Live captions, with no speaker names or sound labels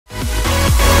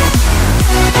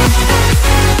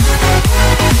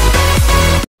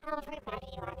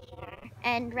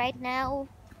And right now,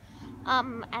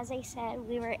 as I said,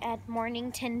 we were at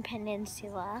Mornington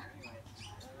Peninsula.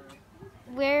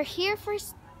 We're here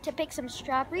to pick some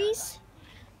strawberries.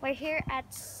 We're here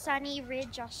at Sunny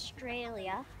Ridge,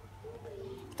 Australia.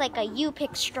 It's like a you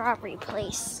pick strawberry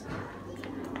place.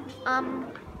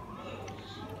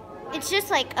 It's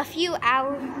just like a few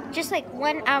hours, just like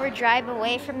 1 hour drive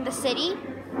away from the city,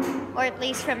 or at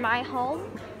least from my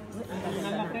home.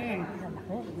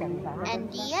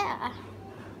 And yeah.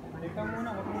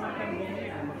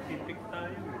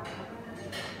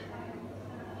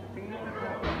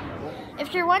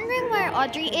 If you're wondering where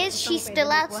Audrey is, she's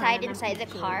still outside inside the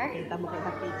car.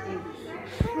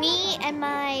 Me and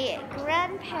my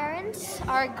grandparents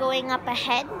are going up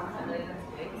ahead.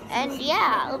 And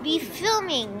yeah, I'll be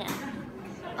filming these.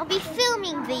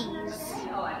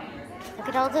 Look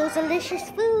at all those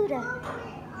delicious food.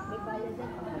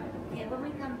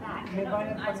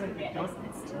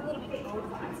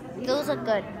 Those are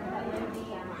good.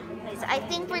 I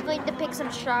think we're going to pick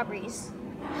some strawberries.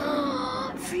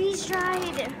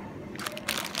 Freeze-dried.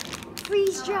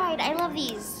 Freeze-dried. I love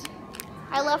these.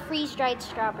 I love freeze-dried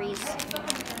strawberries.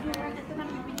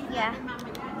 Yeah.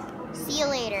 See you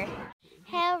later.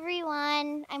 Hey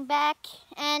everyone, I'm back,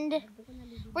 and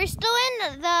we're still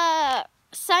in the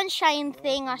sunshine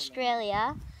thing,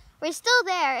 Australia. We're still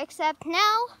there, except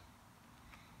now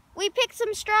we picked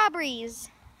some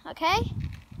strawberries, okay?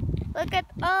 Look at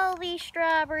all these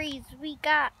strawberries we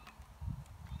got.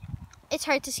 It's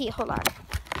hard to see, hold on.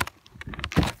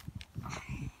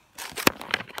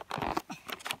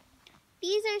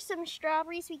 These are some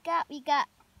strawberries we got. We got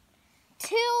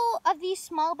 2 of these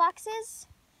small boxes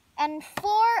and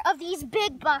 4 of these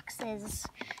big boxes.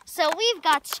 So we've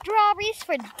got strawberries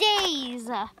for days.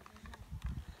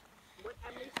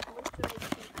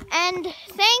 And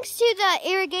thanks to the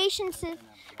irrigation system,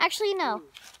 actually no,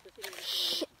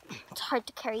 it's hard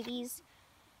to carry these.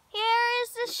 Here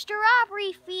is the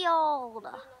strawberry field.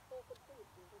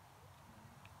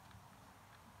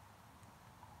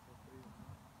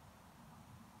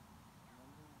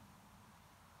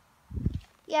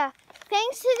 Yeah,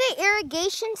 thanks to the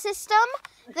irrigation system,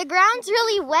 the ground's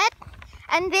really wet,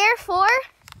 and therefore,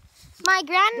 my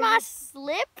grandma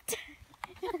slipped.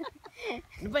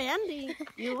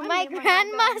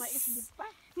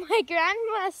 My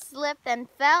grandma slipped and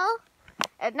fell,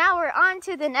 and now we're on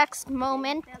to the next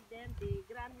moment. The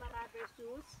grandmother's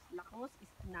shoes, Lacoste, is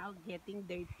now getting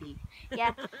dirty.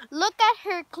 Yeah, look at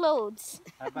her clothes.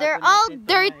 They're all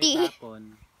dirty.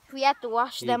 We have to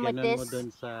wash them with this.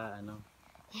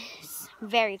 It's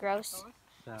very gross.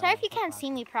 Sorry if you can't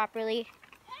see me properly.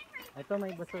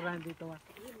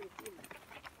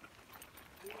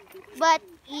 But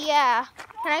yeah,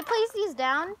 can I place these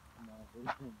down?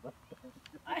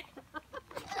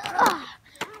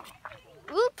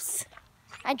 Oops,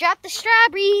 I dropped the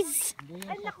strawberries.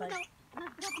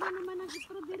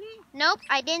 Nope,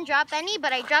 I didn't drop any,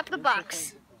 but I dropped the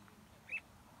box.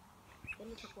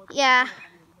 Yeah.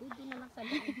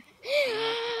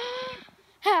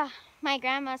 My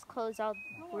grandma's clothes all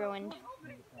ruined.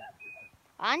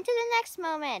 On to the next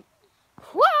moment.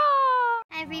 Whoa!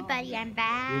 Hi everybody, I'm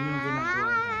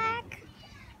back.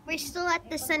 We're still at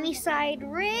the Sunnyside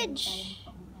Ridge.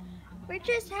 We're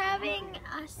just having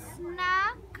a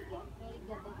snack.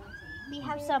 We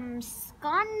have some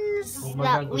scones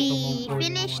that we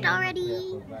finished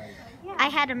already. I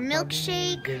had a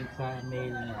milkshake.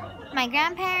 My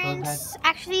grandparents,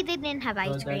 actually they didn't have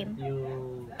ice cream.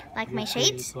 Like my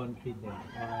shades.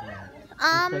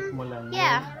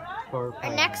 Yeah.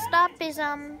 Our next stop is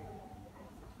a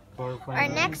what's our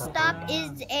next stop?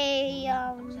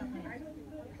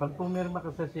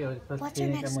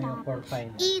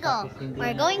 Eagle.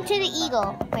 We're going to the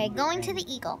Eagle. We're going to the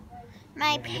Eagle.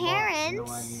 My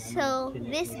parents, so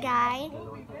this guy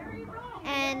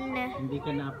and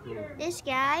this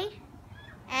guy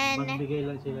and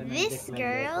this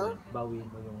girl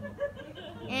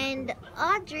and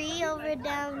Audrey over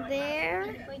down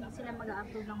there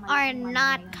are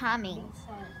not coming,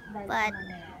 but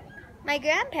my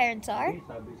grandparents are.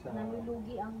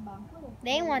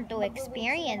 They want to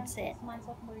experience it.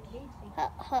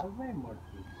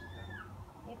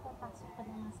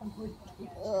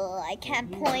 I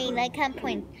can't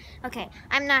point. Okay,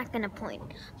 I'm not gonna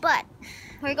point. But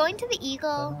we're going to the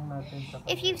Eagle.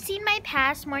 If you've seen my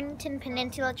past Mornington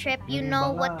Peninsula trip, you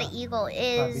know what the Eagle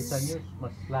is.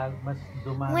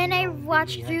 When I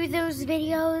watched through those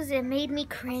videos, it made me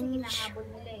cringe.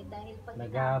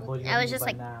 I was just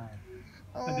like,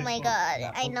 oh my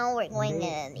god, I know we're going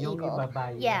in an Eagle.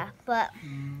 Yeah, but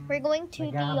we're going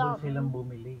to the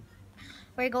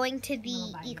we're going to the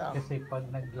Eagle. Kasi pag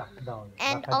nag-lockdown,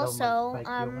 And baka daw also, mag-spike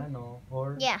yung ano,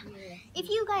 or yeah, if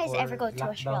you guys or ever go to lockdown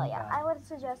Australia, ka, I would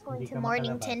suggest going hindi to ka makalabas,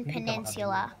 Mornington hindi ka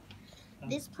Peninsula. makabili.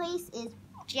 This place is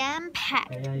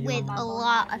jam-packed Kaya yung- with a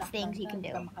lot of things you can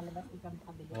do.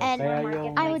 And kaya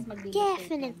yung I would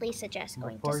definitely suggest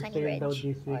going to for Sunny sale daw Ridge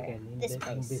this or weekend, this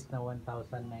imbes place. na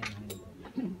 1,900,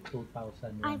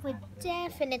 2,100. I would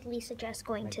definitely suggest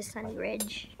going to Sunny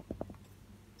Ridge.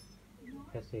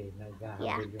 Kasi naghahabol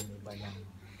Yeah. yung iba ng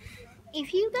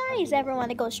If you guys ever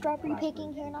want to go strawberry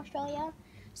picking here in Australia,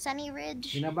 Sunny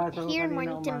Ridge binabasa ko here in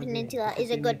kanina Mornington umaga, Peninsula kasi is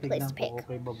a good place to tinitignan pick. ko,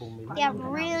 okay ba bumili? They have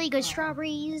really good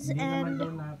strawberries, Hindi naman daw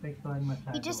and naapektuhan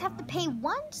masyado you just have to pay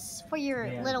once for your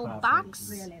Ayan, little property. box,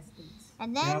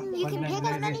 and then you Pag can pick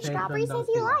as many nagre-recession strawberries daw as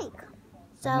you sila, like.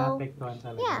 So, naapektuhan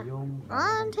talaga yeah, yung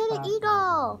on to the stock.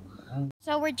 Eagle. Ang-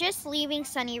 So we're just leaving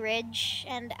Sunny Ridge,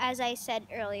 and as I said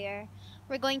earlier,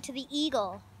 we're going to the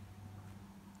Eagle.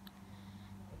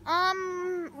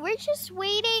 We're just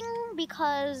waiting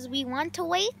because we want to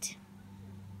wait.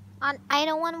 I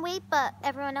don't want to wait, but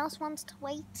everyone else wants to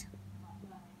wait.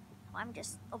 I'm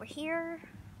just over here.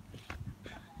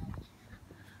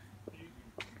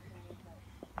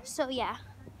 So yeah,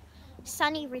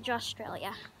 Sunny Ridge,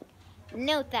 Australia.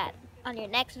 Note that on your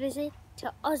next visit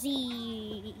to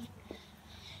Aussie.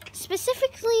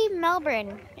 Specifically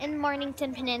Melbourne in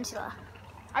Mornington Peninsula.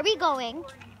 Are we going?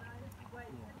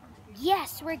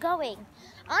 Yes, we're going.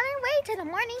 On our way to the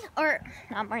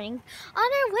on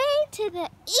our way to the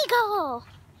Eagle.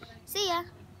 See ya.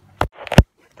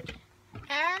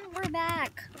 And we're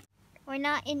back. We're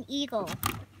not in Eagle.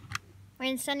 We're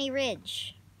in Sunny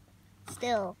Ridge.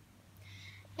 Still.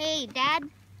 Hey, Dad.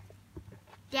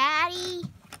 Daddy.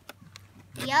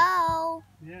 Yo.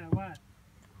 Yeah, what?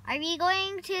 Are we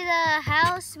going to the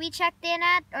house we checked in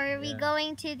at, or are we Yeah.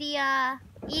 going to the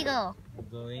Eagle?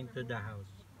 Going to the house.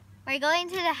 We're going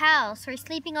to the house. We're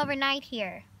sleeping overnight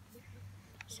here.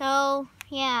 So,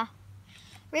 yeah.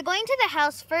 We're going to the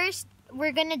house first.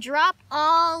 We're gonna drop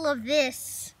all of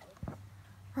this.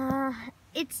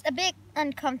 It's a bit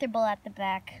uncomfortable at the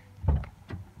back,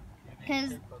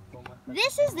 because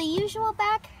this is the usual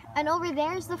back, and over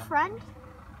there's the front.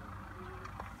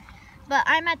 But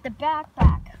I'm at the back,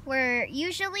 where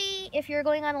usually if you're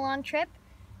going on a long trip,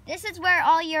 this is where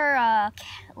all your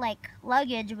like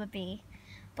luggage would be.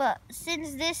 But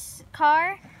since this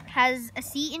car has a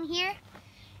seat in here,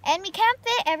 and we can't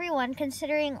fit everyone,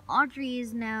 considering Audrey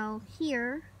is now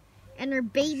here and her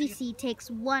baby seat takes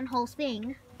one whole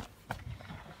thing,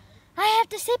 I have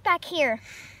to sit back here.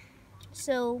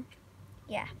 So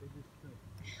yeah,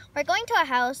 we're going to a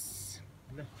house.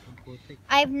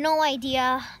 I have no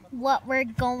idea what we're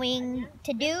going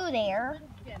to do there.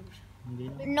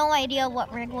 No idea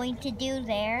what we're going to do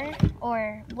there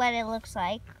or what it looks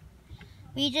like.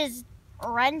 We just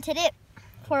rented it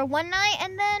for one night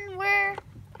and then we're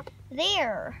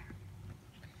there.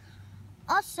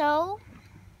 Also,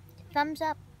 thumbs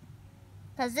up,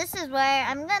 because this is where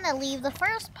I'm gonna leave the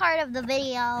first part of the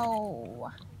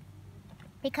video,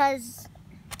 because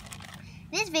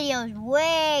this video is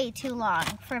way too long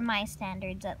for my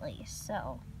standards, at least.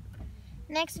 So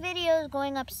next video is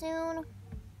going up soon.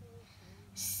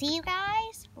 See you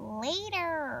guys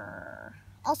later.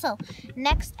 Also,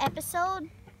 next episode,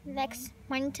 next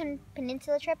Mornington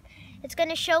Peninsula trip, it's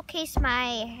gonna showcase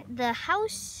the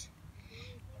house,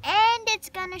 and it's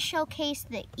gonna showcase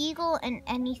the Eagle and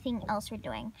anything else we're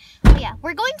doing. Oh yeah,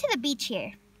 we're going to the beach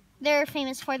here. They're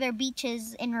famous for their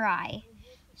beaches in Rye.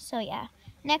 So yeah,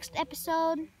 next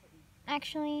episode,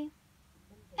 actually,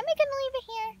 am I gonna leave it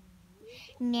here?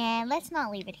 Nah, let's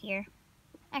not leave it here.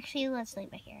 Actually, let's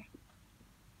leave it here.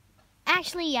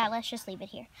 Actually, yeah, let's just leave it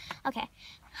here. Okay,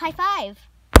 high five.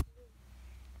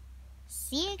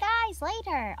 See you guys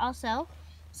later. Also,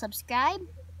 subscribe,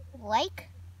 like,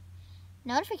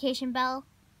 notification bell,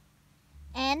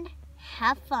 and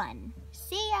have fun.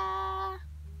 See ya.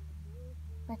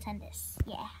 Let's end this.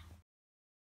 Yeah.